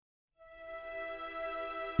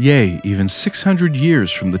Yea, even 600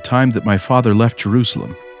 years from the time that my father left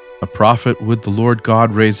Jerusalem, a prophet would the Lord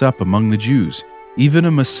God raise up among the Jews, even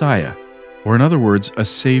a Messiah, or in other words, a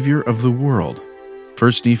Savior of the world.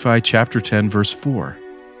 1 Nephi chapter 10, verse 4.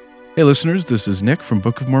 Hey listeners, this is Nick from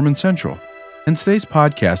Book of Mormon Central, and today's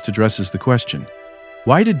podcast addresses the question,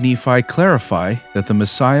 why did Nephi clarify that the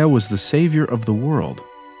Messiah was the Savior of the world?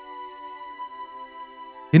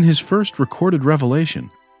 In his first recorded revelation,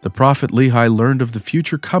 the prophet Lehi learned of the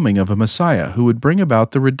future coming of a Messiah who would bring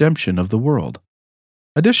about the redemption of the world.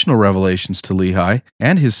 Additional revelations to Lehi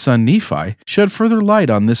and his son Nephi shed further light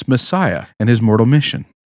on this Messiah and his mortal mission.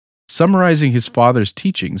 Summarizing his father's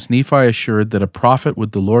teachings, Nephi assured that a prophet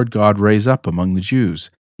would the Lord God raise up among the Jews,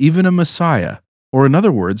 even a Messiah, or in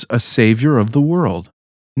other words, a Savior of the world.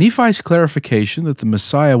 Nephi's clarification that the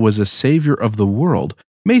Messiah was a Savior of the world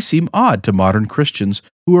may seem odd to modern Christians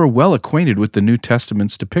who are well acquainted with the New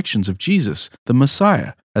Testament's depictions of Jesus, the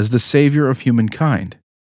Messiah, as the Savior of humankind.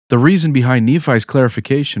 The reason behind Nephi's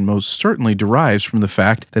clarification most certainly derives from the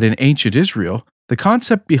fact that in ancient Israel, the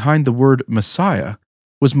concept behind the word Messiah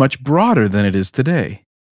was much broader than it is today.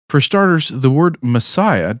 For starters, the word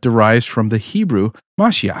Messiah derives from the Hebrew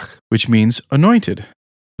Mashiach, which means anointed.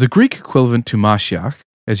 The Greek equivalent to Mashiach,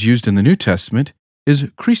 as used in the New Testament, is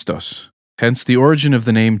Christos. Hence the origin of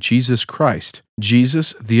the name Jesus Christ,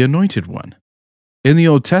 Jesus the Anointed One. In the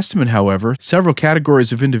Old Testament, however, several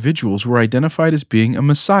categories of individuals were identified as being a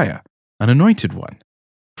Messiah, an anointed one.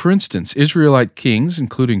 For instance, Israelite kings,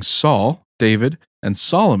 including Saul, David, and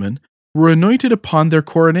Solomon, were anointed upon their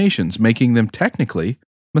coronations, making them technically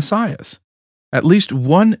messiahs. At least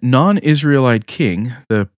one non-Israelite king,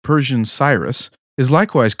 the Persian Cyrus, is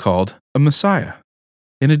likewise called a messiah.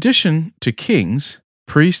 In addition to kings,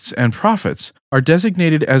 priests and prophets are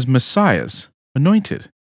designated as messiahs, anointed.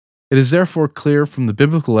 It is therefore clear from the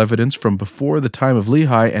biblical evidence from before the time of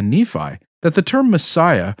Lehi and Nephi that the term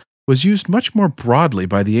Messiah was used much more broadly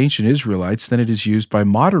by the ancient Israelites than it is used by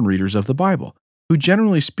modern readers of the Bible, who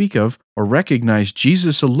generally speak of or recognize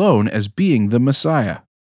Jesus alone as being the Messiah.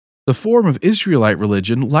 The form of Israelite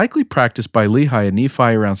religion likely practiced by Lehi and Nephi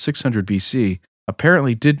around 600 BC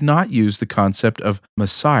apparently did not use the concept of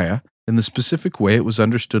Messiah in the specific way it was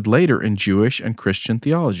understood later in Jewish and Christian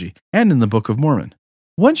theology, and in the Book of Mormon.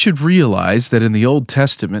 One should realize that in the Old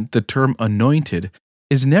Testament, the term anointed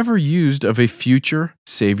is never used of a future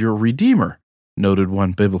Savior Redeemer, noted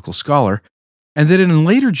one biblical scholar, and that in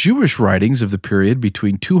later Jewish writings of the period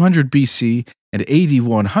between 200 BC and AD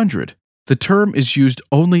 100, the term is used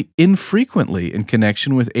only infrequently in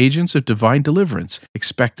connection with agents of divine deliverance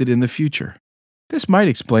expected in the future. This might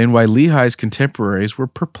explain why Lehi's contemporaries were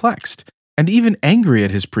perplexed and even angry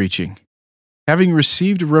at his preaching. Having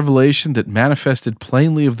received a revelation that manifested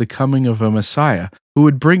plainly of the coming of a Messiah who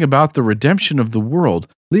would bring about the redemption of the world,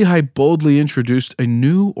 Lehi boldly introduced a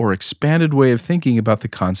new or expanded way of thinking about the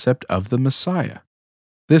concept of the Messiah.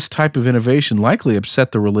 This type of innovation likely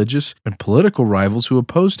upset the religious and political rivals who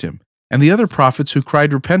opposed him, and the other prophets who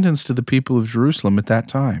cried repentance to the people of Jerusalem at that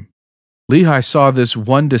time. Lehi saw this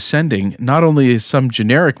one descending not only as some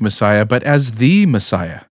generic Messiah, but as the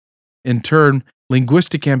Messiah. In turn,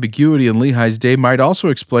 linguistic ambiguity in Lehi's day might also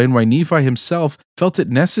explain why Nephi himself felt it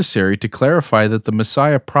necessary to clarify that the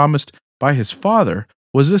Messiah promised by his father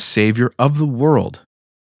was a Savior of the world.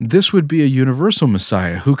 This would be a universal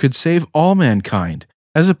Messiah who could save all mankind,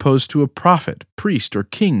 as opposed to a prophet, priest, or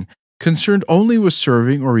king concerned only with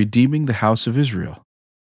serving or redeeming the house of Israel.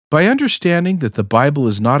 By understanding that the Bible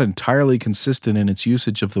is not entirely consistent in its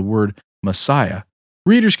usage of the word Messiah,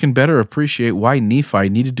 readers can better appreciate why Nephi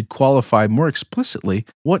needed to qualify more explicitly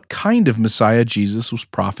what kind of Messiah Jesus was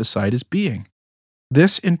prophesied as being.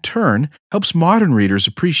 This, in turn, helps modern readers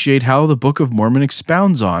appreciate how the Book of Mormon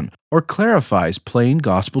expounds on or clarifies plain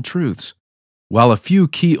gospel truths. While a few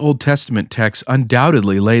key Old Testament texts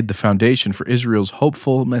undoubtedly laid the foundation for Israel's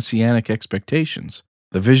hopeful messianic expectations,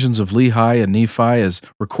 the visions of Lehi and Nephi, as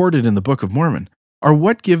recorded in the Book of Mormon, are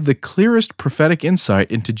what give the clearest prophetic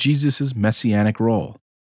insight into Jesus' messianic role.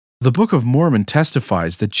 The Book of Mormon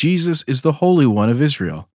testifies that Jesus is the Holy One of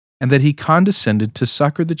Israel, and that he condescended to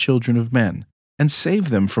succor the children of men, and save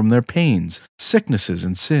them from their pains, sicknesses,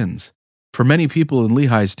 and sins. For many people in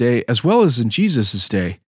Lehi's day, as well as in Jesus'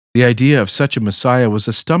 day, the idea of such a Messiah was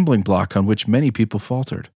a stumbling block on which many people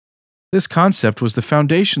faltered. This concept was the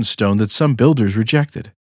foundation stone that some builders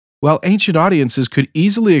rejected. While ancient audiences could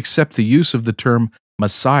easily accept the use of the term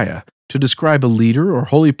Messiah to describe a leader or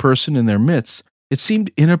holy person in their midst, it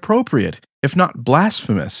seemed inappropriate, if not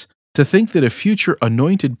blasphemous, to think that a future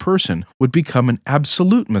anointed person would become an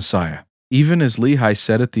absolute Messiah, even as Lehi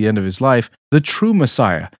said at the end of his life, the true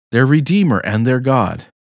Messiah, their Redeemer and their God.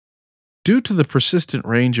 Due to the persistent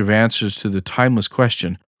range of answers to the timeless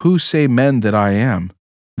question, "Who say men that I am?"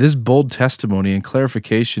 this bold testimony and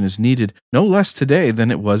clarification is needed no less today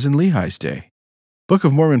than it was in Lehi's day. Book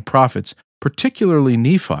of Mormon prophets, particularly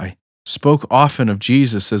Nephi, spoke often of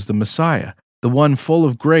Jesus as the Messiah, the one full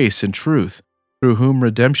of grace and truth, through whom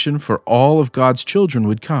redemption for all of God's children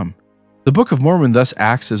would come. The Book of Mormon thus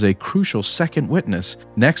acts as a crucial second witness,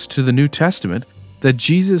 next to the New Testament, that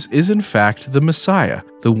Jesus is in fact the Messiah,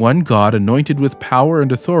 the one God anointed with power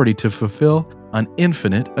and authority to fulfill an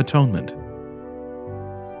infinite atonement.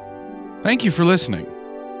 Thank you for listening.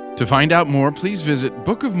 To find out more, please visit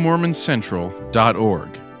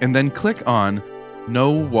bookofmormoncentral.org and then click on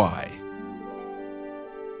Know Why.